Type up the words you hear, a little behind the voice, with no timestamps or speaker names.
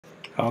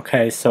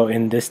Okay, so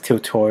in this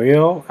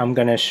tutorial, I'm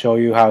going to show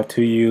you how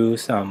to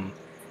use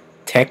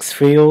text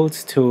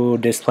fields to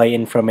display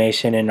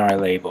information in our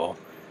label.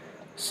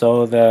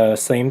 So the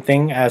same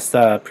thing as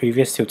the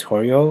previous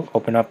tutorial,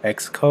 open up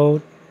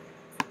Xcode,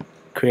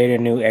 create a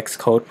new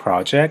Xcode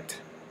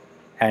project,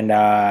 and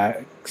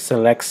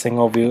select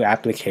single view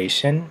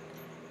application.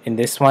 In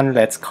this one,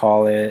 let's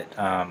call it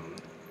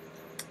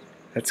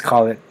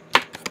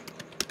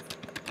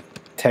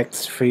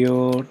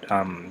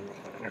TextField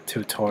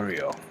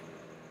tutorial.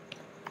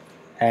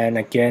 And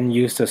again,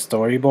 use the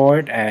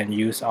storyboard and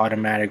use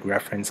automatic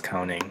reference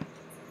counting.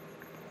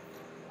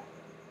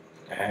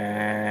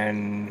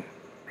 And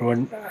we're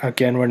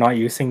not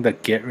using the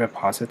Git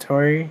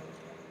repository.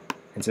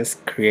 It's just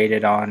I'll create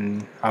it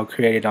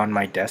on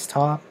my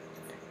desktop.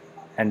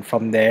 And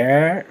from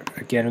there,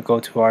 again, we go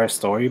to our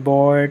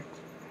storyboard.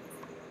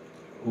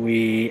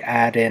 We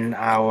add in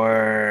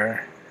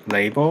our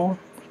label.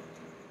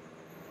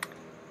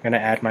 I'm gonna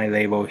add my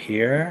label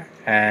here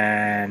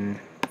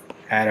and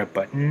add a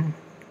button.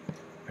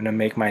 I'm gonna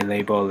make my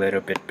label a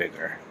little bit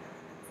bigger.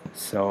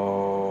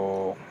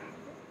 So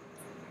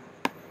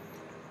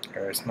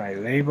there's my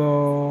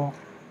label.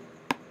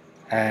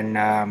 And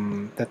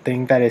the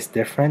thing that is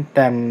different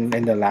than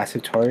in the last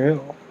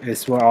tutorial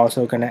is we're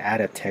also gonna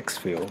add a text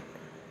field.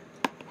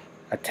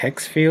 A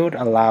text field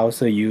allows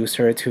the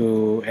user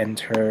to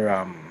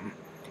enter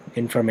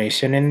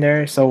information in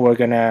there. So we're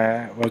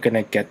gonna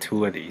get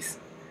two of these.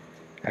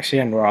 Actually,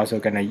 and we're also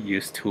gonna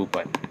use two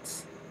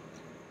buttons.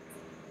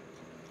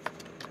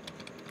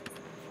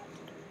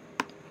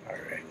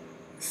 Alright,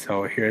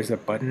 so here's a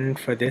button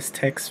for this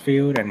text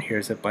field and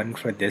here's a button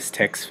for this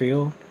text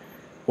field.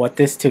 What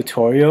this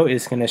tutorial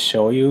is gonna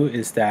show you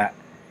is that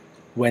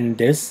when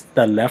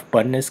the left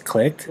button is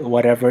clicked,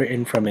 whatever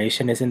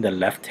information is in the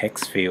left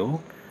text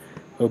field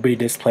will be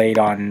displayed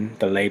on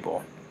the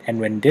label. And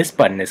when this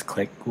button is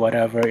clicked,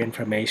 whatever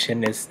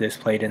information is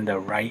displayed in the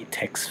right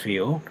text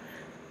field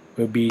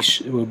will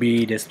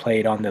be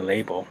displayed on the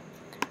label.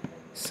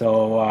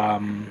 So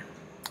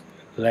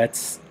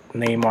let's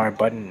name our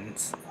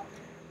buttons.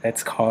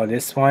 Let's call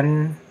this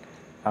one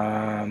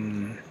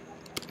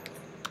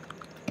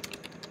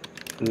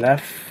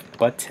left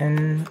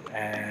button,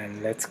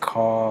 and let's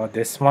call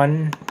this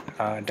one,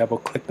 double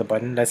click the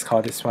button, let's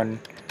call this one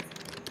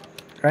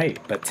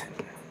right button.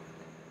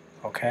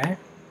 Okay,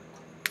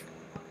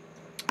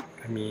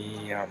 let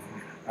me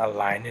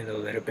align it a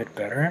little bit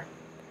better.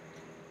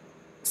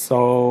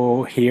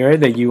 So here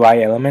the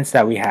UI elements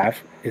that we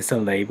have is a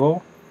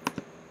label,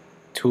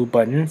 two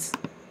buttons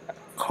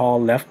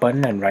called left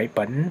button and right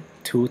button,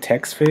 two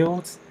text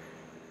fields.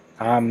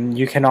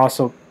 You can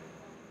also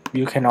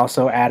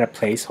add a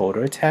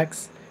placeholder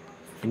text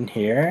in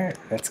here.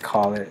 Let's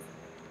call it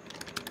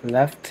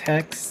left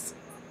text,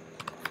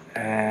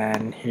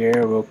 and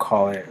here we'll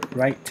call it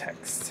right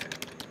text.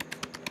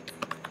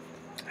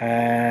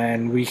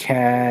 And we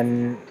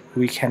can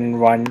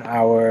run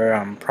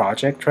our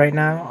project right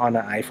now on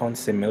an iPhone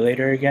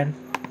simulator again.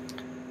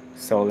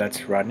 So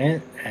let's run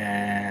it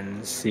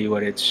and see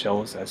what it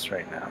shows us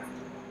right now.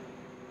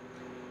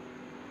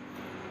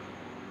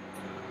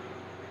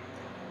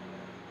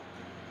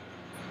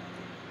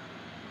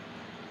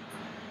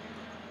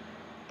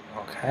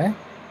 Okay.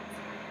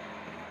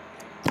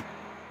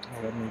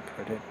 Let me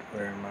put it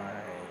where my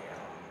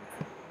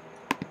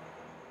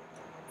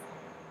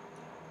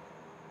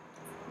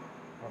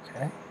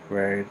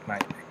where is my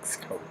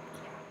Xcode?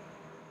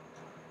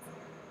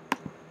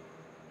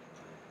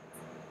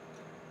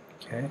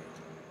 Okay.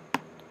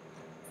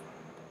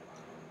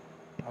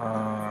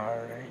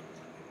 Alright.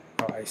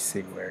 Oh, I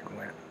see where it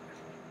went.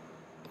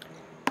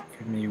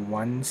 Give me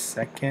 1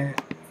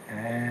 second,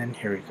 and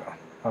here we go.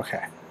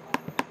 Okay.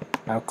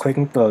 Now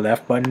clicking the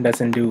left button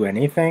doesn't do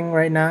anything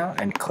right now,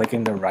 and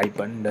clicking the right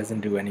button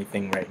doesn't do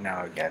anything right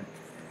now again.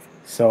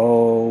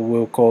 So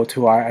we'll go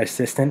to our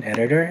assistant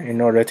editor in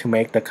order to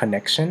make the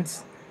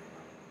connections.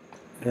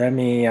 Let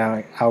me,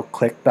 I'll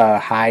click the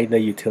hide the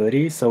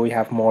utility so we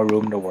have more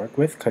room to work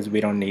with because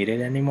we don't need it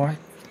anymore.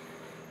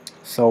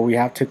 So we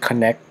have to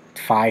connect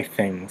 5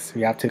 things.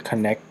 We have to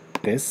connect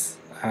this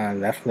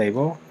left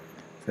label.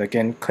 So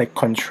again, click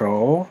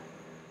Control,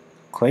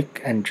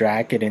 click and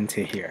drag it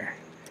into here.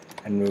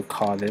 And we'll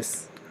call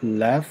this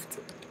left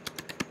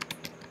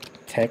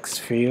text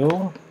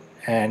field,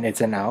 and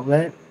it's an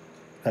outlet.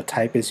 The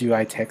type is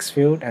UI text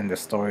field and the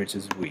storage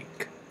is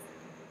weak.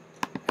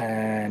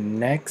 And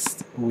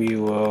next we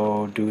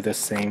will do the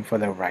same for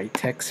the right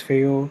text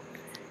field.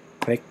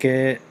 Click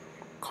it,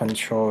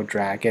 Control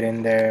drag it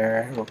in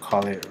there. We'll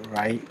call it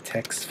right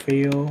text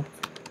field.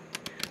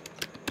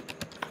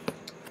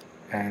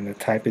 And the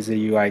type is a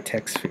UI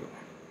text field.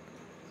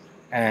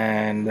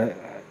 And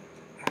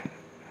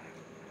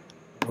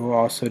we'll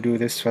also do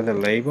this for the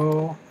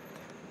label.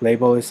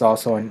 Label is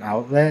also an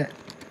outlet.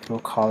 We'll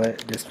call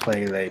it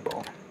display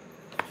label.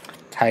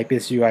 Type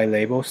is UI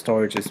label,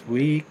 storage is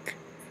weak.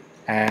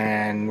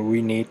 And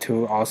we need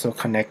to also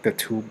connect the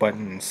 2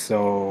 buttons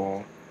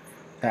so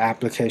the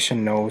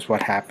application knows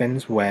what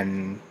happens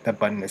when the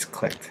button is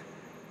clicked.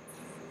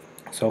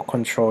 So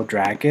control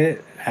drag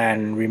it,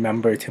 and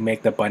remember to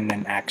make the button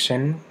an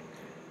action,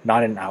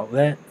 not an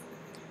outlet.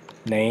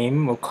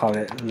 Name, we'll call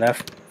it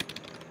left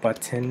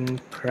button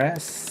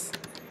press.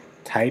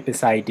 Type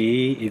is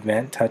ID,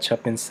 event touch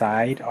up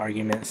inside,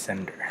 argument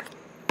sender.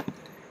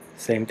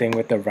 Same thing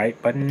with the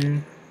right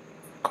button.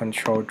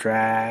 Control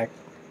drag,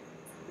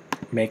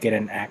 make it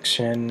an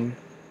action,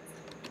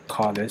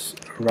 call this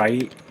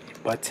right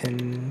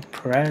button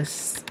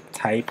press,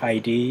 type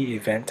ID,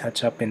 event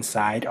touch up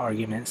inside,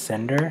 argument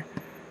sender.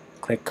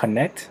 Click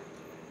connect,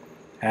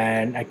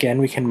 and again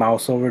we can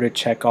mouse over to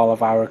check all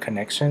of our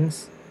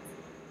connections.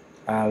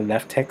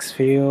 Left text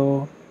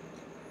field,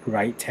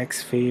 right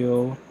text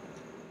field,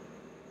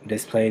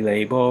 display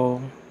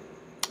label,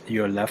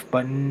 your left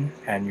button,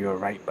 and your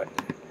right button.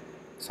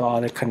 So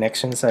all the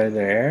connections are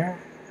there.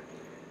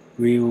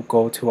 We will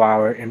go to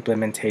our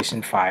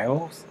implementation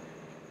files.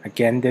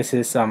 Again, this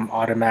is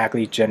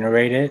automatically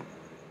generated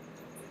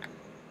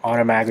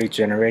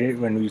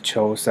when we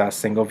chose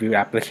single view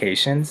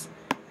applications.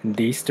 And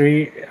these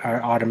three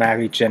are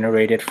automatically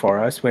generated for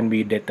us when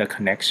we did the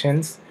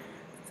connections.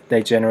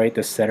 They generate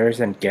the setters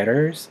and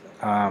getters.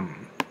 You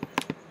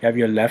have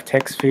your left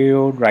text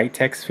field, right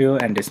text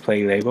field, and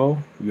display label,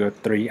 your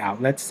three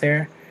outlets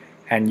there.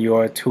 And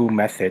your two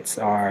methods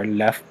are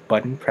left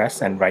button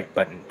press and right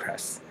button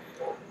press.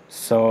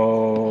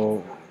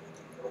 So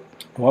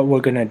what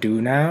we're gonna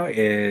do now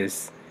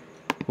is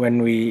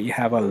when we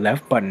have a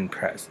left button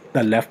press,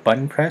 the left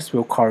button press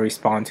will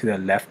correspond to the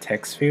left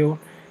text field,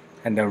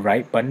 and the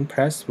right button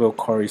press will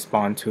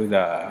correspond to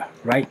the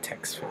right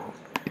text field.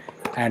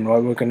 And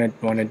what we're gonna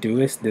want to do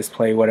is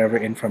display whatever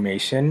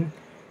information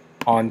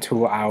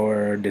onto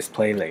our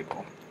display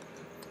label.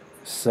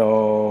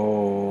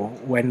 So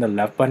when the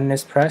left button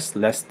is pressed,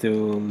 let's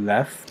do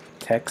left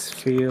text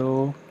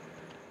field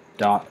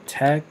dot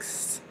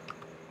text.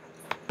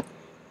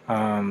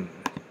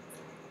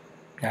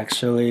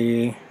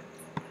 Actually,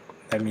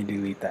 let me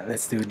delete that.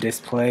 Let's do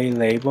display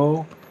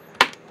label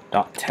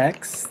dot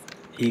text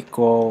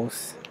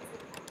equals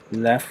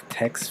left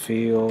text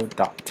field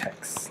dot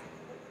text.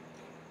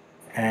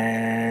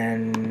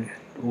 And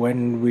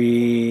when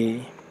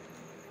we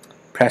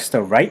press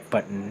the right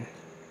button,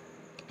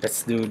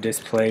 let's do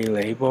display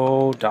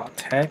label dot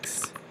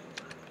text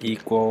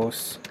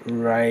equals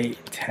right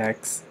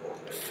text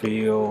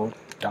field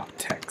dot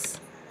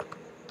text.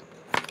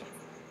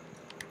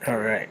 All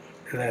right,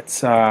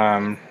 that's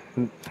all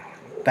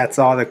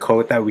the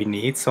code that we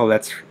need. So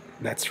let's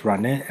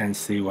run it and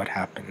see what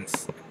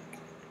happens.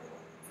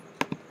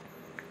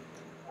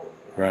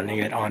 Running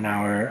it on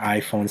our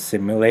iPhone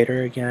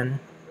simulator again.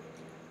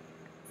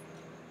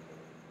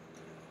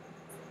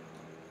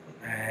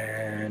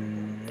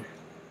 And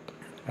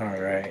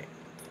alright.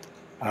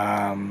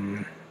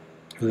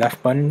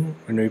 Left button,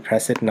 when we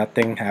press it,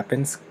 nothing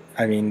happens.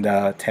 I mean,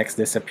 the text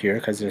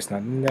disappears because there's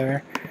nothing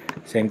there.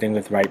 Same thing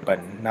with right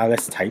button. Now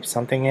let's type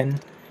something in.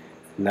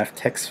 Left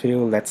text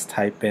field, let's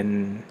type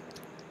in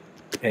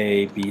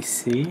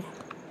ABC.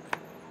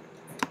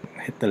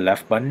 Hit the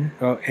left button.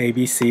 Oh,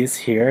 ABC is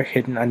here,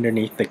 hidden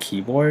underneath the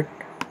keyboard.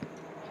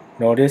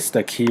 Notice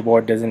the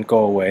keyboard doesn't go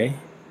away,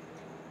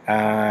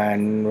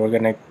 and I'm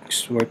gonna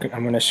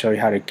show you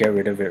how to get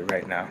rid of it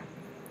right now.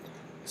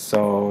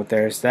 So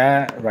there's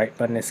that. Right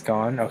button is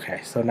gone.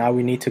 Okay, so now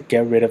we need to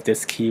get rid of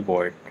this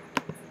keyboard.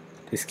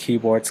 This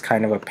keyboard's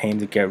kind of a pain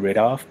to get rid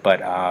of,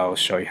 but I'll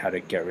show you how to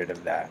get rid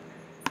of that.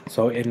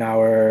 So in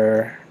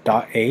our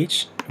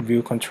 .h,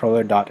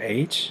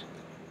 viewcontroller.h,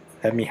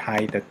 let me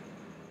hide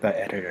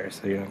the editor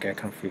so you don't get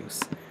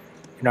confused.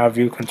 In our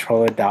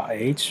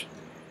viewcontroller.h,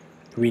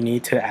 we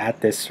need to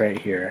add this right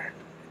here.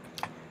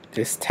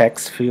 This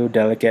TextField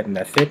delegate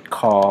method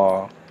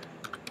called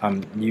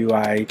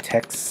UI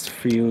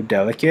TextField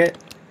delegate.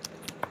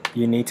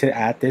 You need to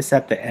add this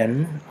at the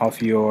end of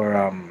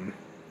your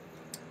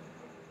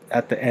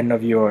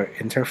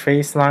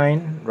interface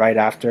line, right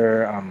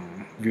after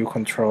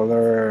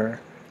viewcontroller.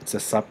 It's a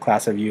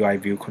subclass of UI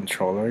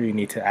viewcontroller. You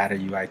need to add a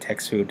UI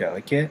TextField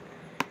delegate.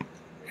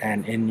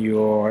 And in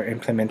your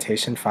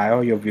implementation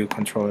file, your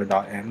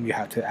viewcontroller.m, you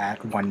have to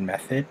add one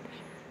method.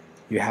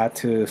 You have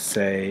to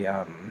say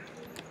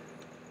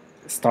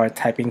start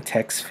typing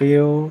text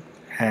field,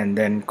 and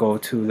then go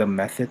to the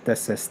method that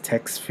says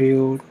text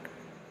field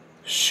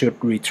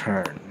should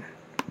return.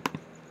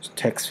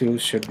 Text field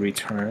should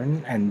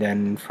return, and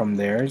then from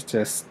there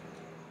just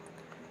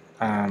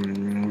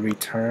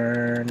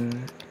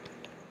return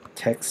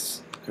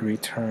text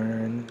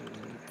return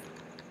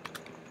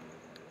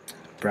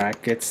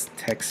brackets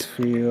text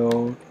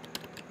field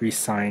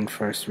resign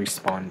first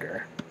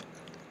responder.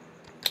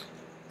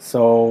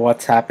 So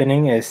what's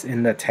happening is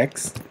in the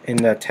text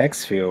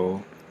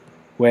field,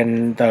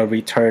 when the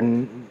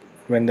return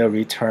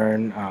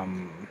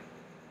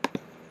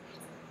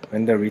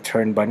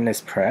button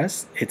is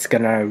pressed, it's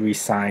gonna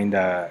resign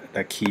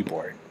the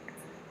keyboard.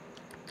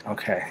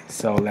 Okay,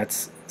 so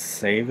let's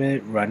save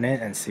it, run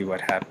it, and see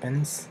what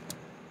happens.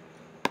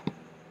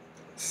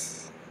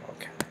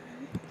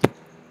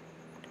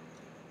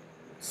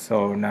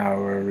 So now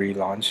we're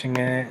relaunching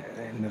it.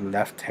 In the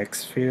left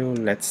text field,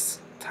 let's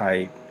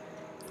type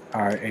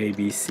our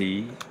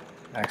ABC.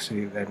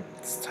 Actually,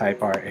 let's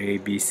type our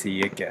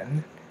ABC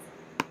again,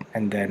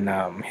 and then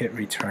hit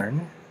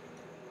return.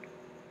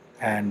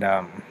 And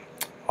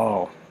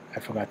oh, I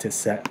forgot to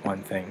set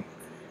one thing.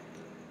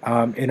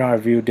 In our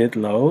view did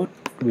load,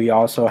 we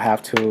also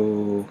have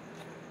to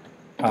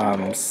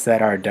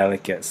set our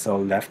delegate. So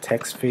left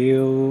text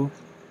field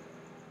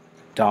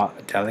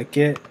dot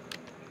delegate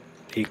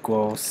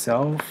equals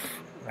self.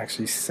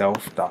 Actually,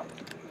 self dot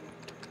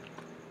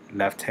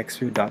left text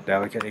field dot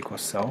delegate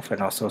equals self,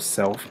 and also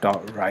self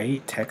dot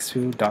right text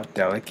field dot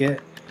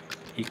delegate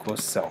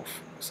equals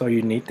self. So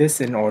you need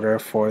this in order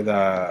for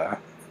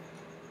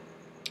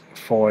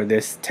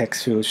this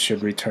text field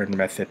should return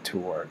method to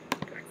work.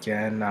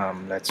 Again,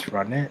 let's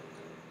run it.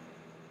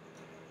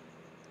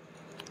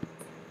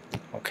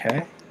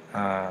 Okay,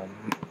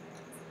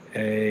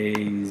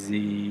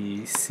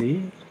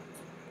 AZC,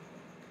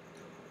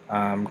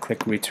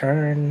 click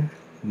return.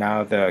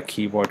 Now the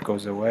keyboard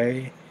goes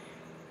away.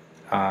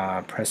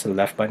 Press the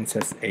left button,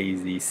 says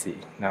AZC.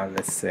 Now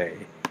let's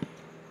say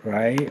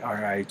right,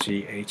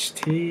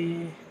 RIGHT.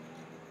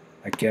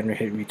 Again, we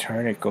hit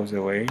return, it goes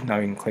away. Now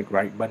you can click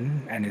right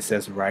button and it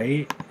says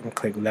right, and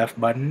click left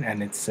button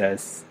and it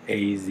says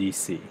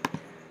AZC.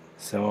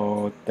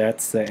 So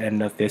that's the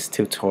end of this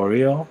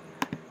tutorial.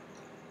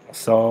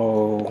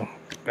 So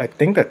I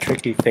think the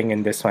tricky thing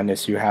in this one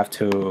is you have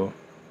to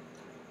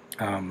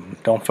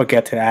don't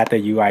forget to add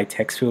the UI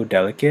text field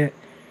delegate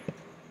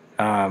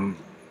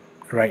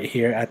right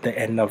here at the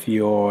end of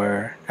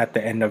your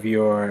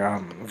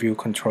view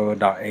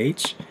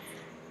controller.h,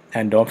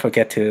 and don't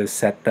forget to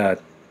set the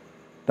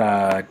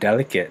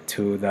delegate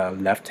to the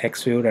left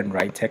text field and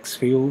right text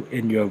field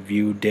in your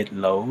view did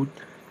load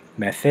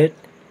method,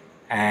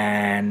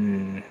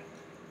 and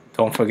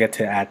don't forget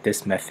to add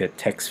this method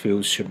text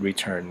field should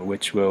return,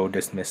 which will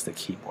dismiss the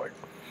keyboard.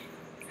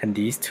 And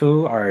these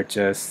two are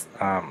just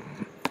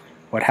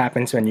what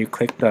happens when you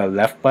click the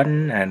left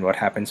button and what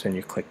happens when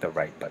you click the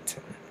right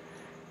button.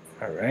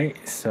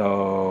 Alright,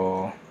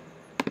 so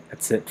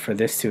that's it for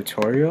this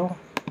tutorial.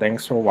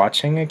 Thanks for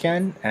watching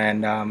again,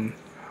 and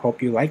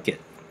hope you like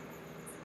it.